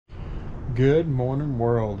Good morning,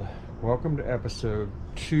 world. Welcome to episode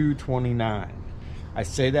 229. I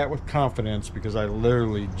say that with confidence because I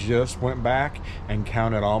literally just went back and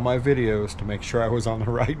counted all my videos to make sure I was on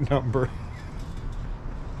the right number.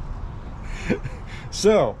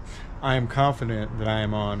 So, I am confident that I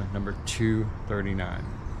am on number 239.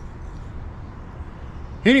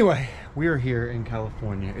 Anyway, we are here in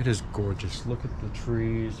California. It is gorgeous. Look at the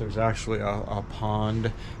trees. There's actually a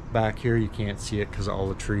pond back here. You can't see it because of all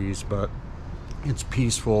the trees, but it's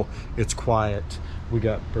peaceful. It's quiet. We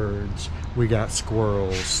got birds. We got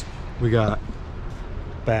squirrels. We got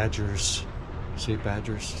badgers. See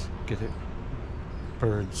badgers? Get it?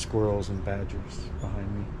 Birds, squirrels, and badgers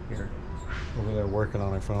behind me here. Over there working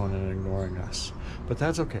on her phone and ignoring us. But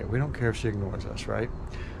that's okay. We don't care if she ignores us, right?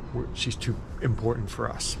 She's too important for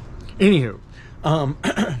us. Anywho,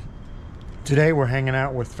 today we're hanging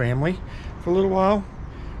out with family for a little while.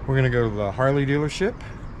 We're gonna go to the Harley dealership.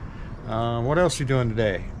 What else are you doing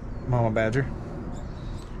today, Mama Badger?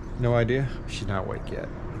 No idea. She's not awake yet.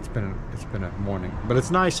 It's been a morning, but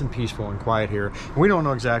it's nice and peaceful and quiet here. We don't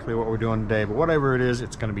know exactly what we're doing today, but whatever it is,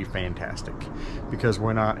 it's gonna be fantastic because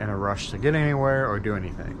we're not in a rush to get anywhere or do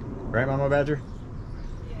anything. Right, Mama Badger?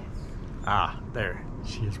 Yes. Ah, there.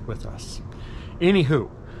 She is with us. Anywho,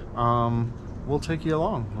 we'll take you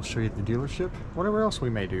along. We'll show you the dealership, whatever else we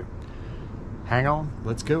may do. Hang on,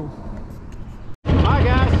 let's go. Hi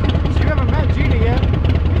guys, so you haven't met Gina yet.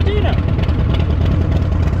 Hey Gina!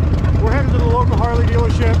 We're headed to the local Harley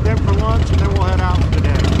dealership, then for lunch, and then we'll head out for the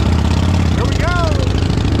day. Here we go!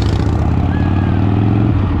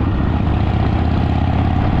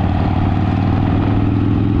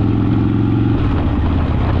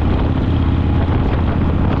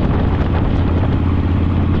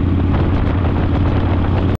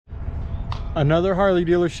 Another Harley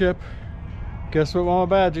dealership. Guess what Mama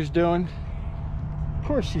Badger's doing? Of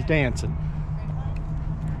course she's dancing.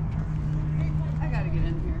 I gotta get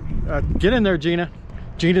in here. Get in there, Gina.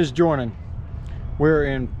 Gina's joining. We're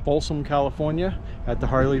in Folsom, California at the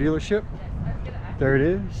Harley dealership. There it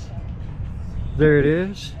is. There it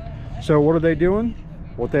is. So what are they doing?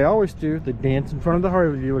 What they always do. They dance in front of the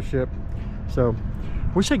Harley dealership. So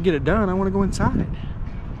wish I could get it done. I want to go inside.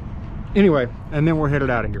 Anyway, and then we're headed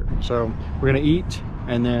out of here. So we're gonna eat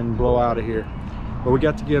and then blow out of here. But we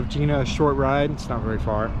got to give Gina a short ride. It's not very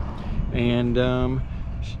far. And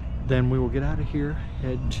then we will get out of here,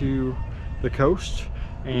 head to the coast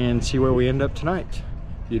and see where we end up tonight.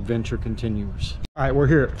 The adventure continues. All right, we're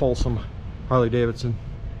here at Folsom Harley Davidson.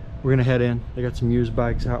 We're gonna head in. They got some used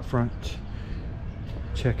bikes out front.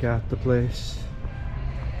 Check out the place.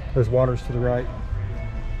 There's Waters to the right.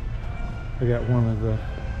 They got one of the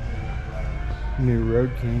new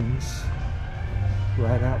Road Kings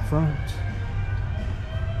right out front.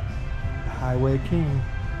 Highway King.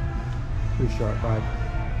 Pretty sharp bike.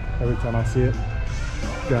 Every time I see it.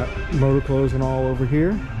 Got motor closing all over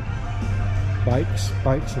here. Bikes,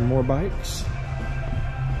 bikes, and more bikes.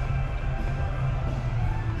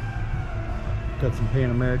 Got some Pan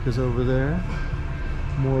Americas over there.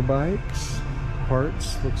 More bikes.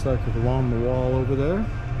 Parts. Looks like it's along the wall over there.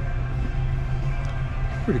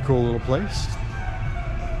 Pretty cool little place.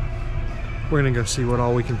 We're gonna go see what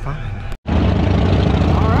all we can find.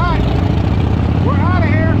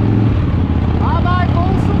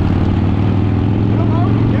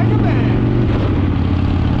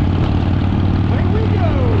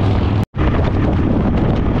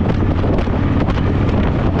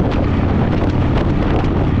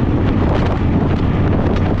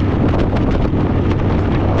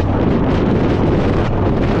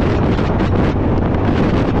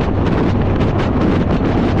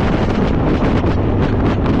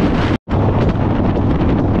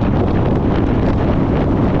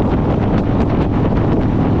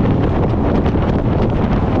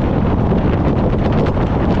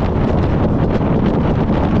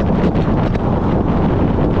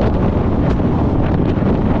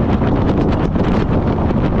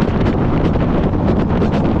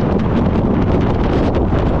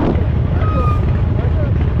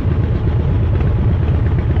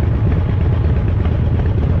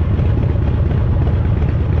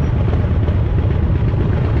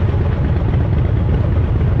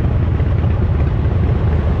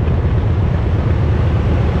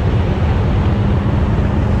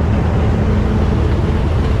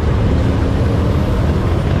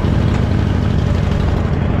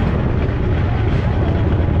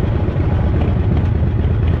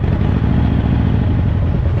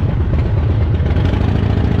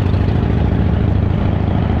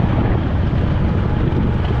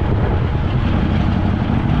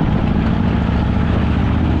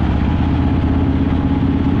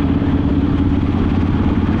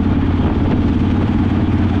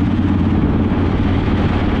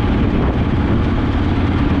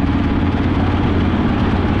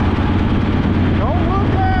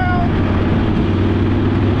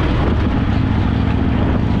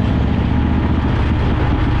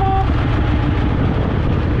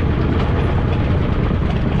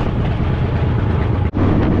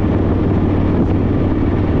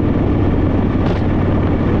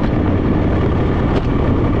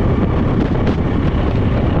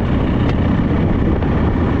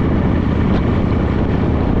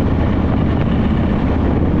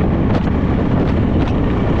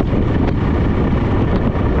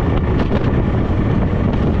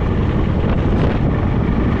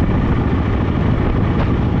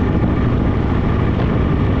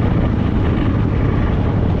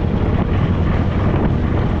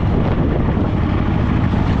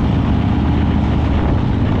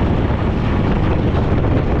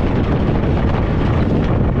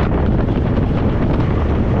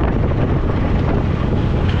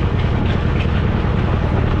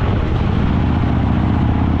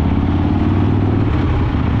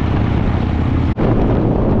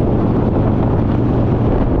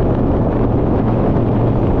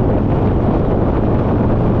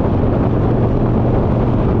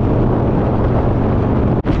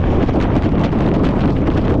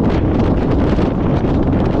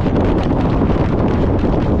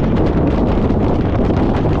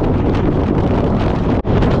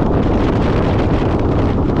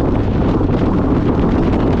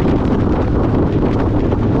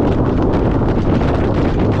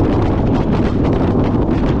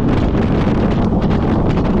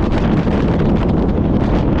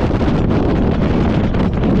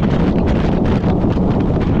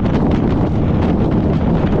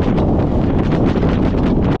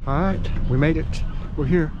 made it. We're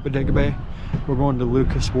here, Bodega Bay. We're going to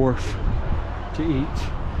Lucas Wharf to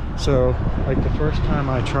eat. So, like the first time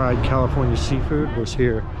I tried California seafood was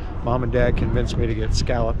here. Mom and Dad convinced me to get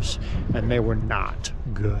scallops, and they were not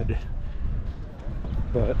good.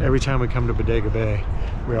 But every time we come to Bodega Bay,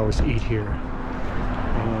 we always eat here.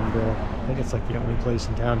 And I think it's like the only place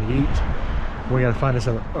in town to eat. We gotta find us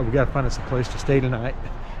a place to stay tonight.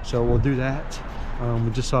 So we'll do that.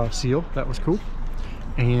 We just saw a seal, that was cool.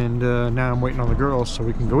 And now I'm waiting on the girls so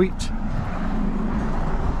we can go eat.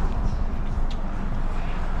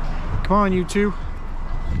 Come on, you two.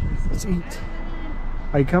 Let's eat.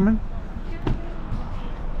 Are you coming?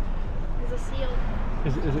 There's a seal.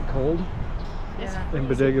 Is it cold? Yeah. In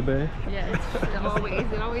Bodega Bay? Yeah,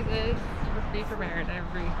 it always is. Just be prepared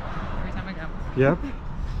every time I come. Yep.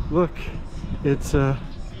 Look, it's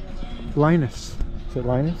Linus. Is it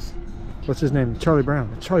Linus? What's his name? Charlie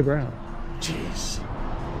Brown. It's Charlie Brown. Jeez.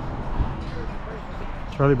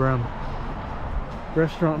 Charlie Brown.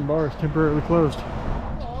 Restaurant and bar is temporarily closed.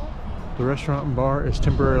 The restaurant and bar is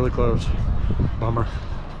temporarily closed. Bummer.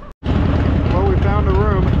 Well, we found a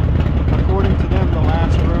room. According to them, the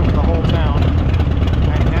last room in the whole town.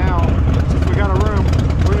 And now, since we got a room,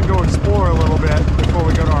 we're gonna go explore a little bit before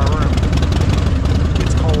we go to our room.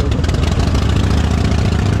 It's cold.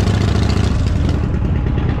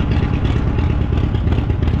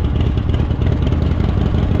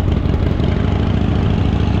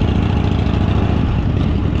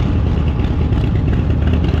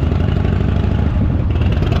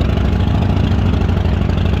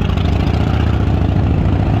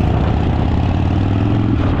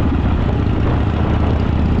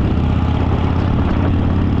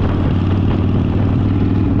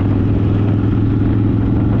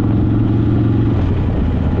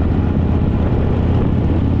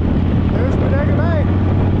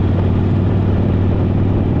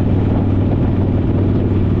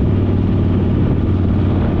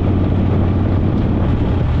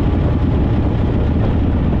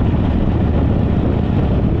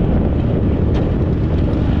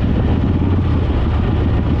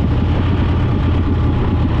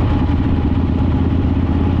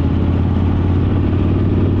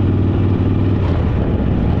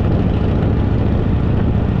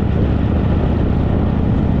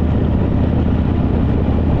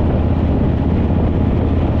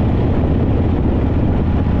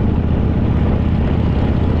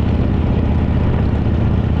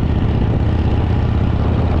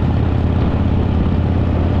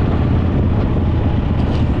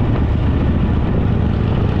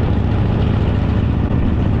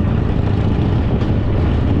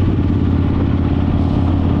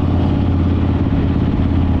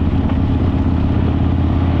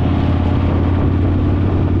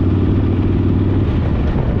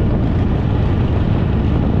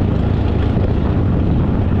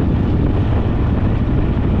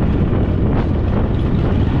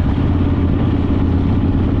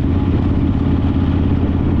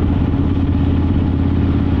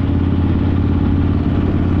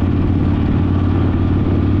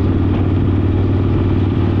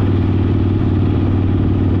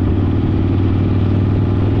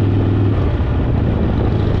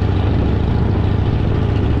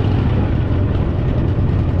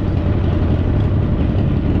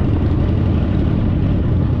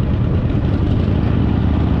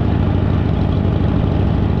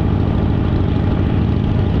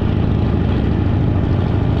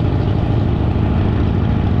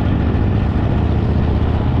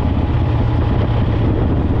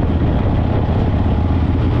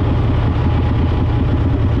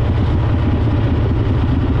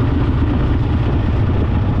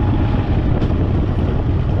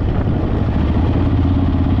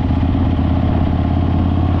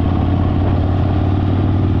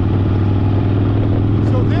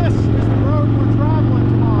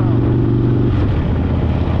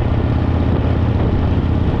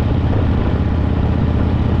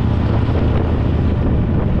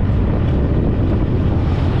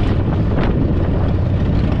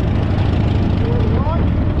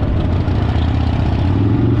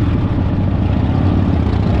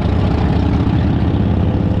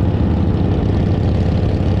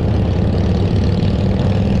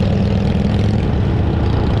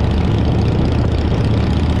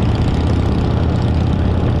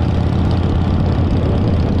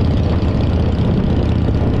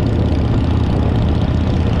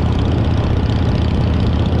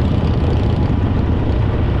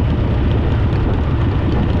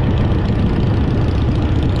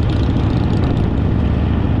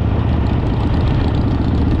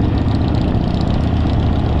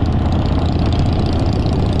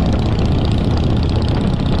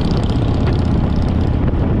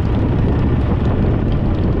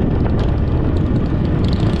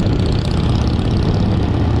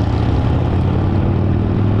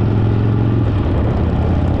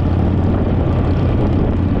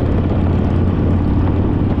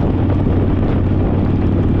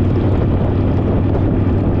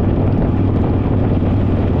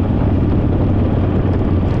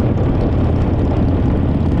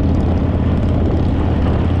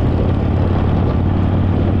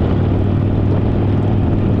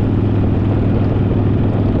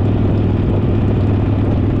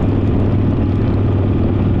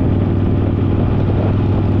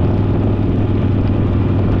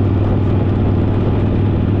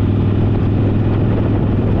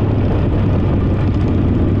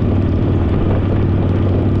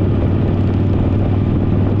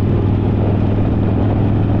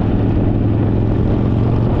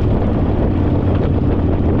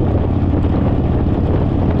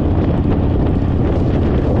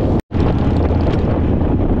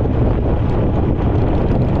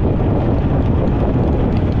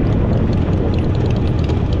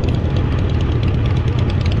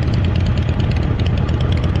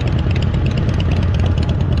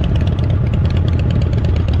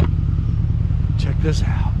 this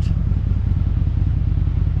out.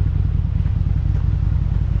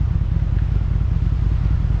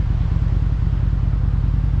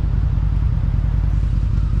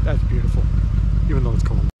 That's beautiful, even though it's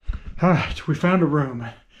cold. All right, we found a room,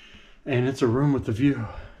 and it's a room with a view.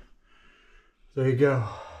 There you go.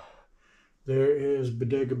 There is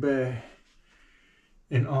Bodega Bay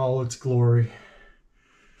in all its glory.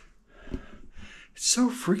 It's so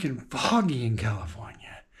freaking foggy in California.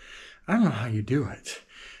 I don't know how you do it.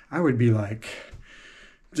 I would be like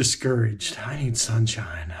discouraged. I need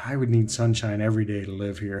sunshine. I would need sunshine every day to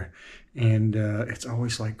live here. And it's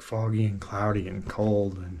always like foggy and cloudy and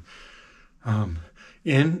cold.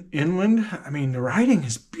 And inland, I mean, the riding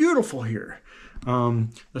is beautiful here.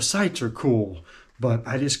 The sights are cool, but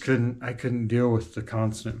I just couldn't deal with the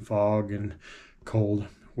constant fog and cold.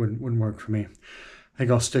 Wouldn't work for me. I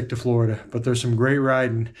think I'll stick to Florida, but there's some great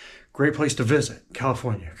riding, great place to visit.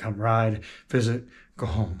 California, come ride, visit, go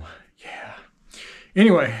home. Yeah.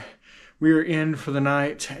 Anyway, we are in for the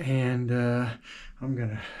night, and I'm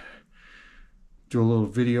gonna do a little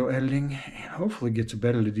video editing and hopefully get to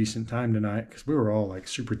bed at a decent time tonight, because we were all like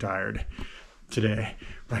super tired today.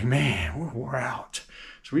 Like, man, we're wore out.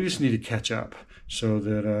 So we just need to catch up so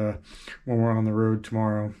that when we're on the road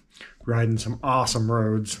tomorrow, riding some awesome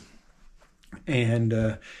roads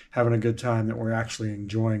and having a good time, that we're actually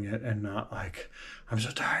enjoying it and not like, I'm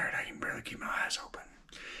so tired, I can barely keep my eyes open.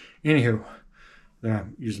 Anywho,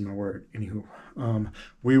 I'm using my word. Anywho,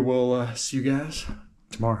 we will see you guys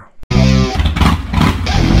tomorrow.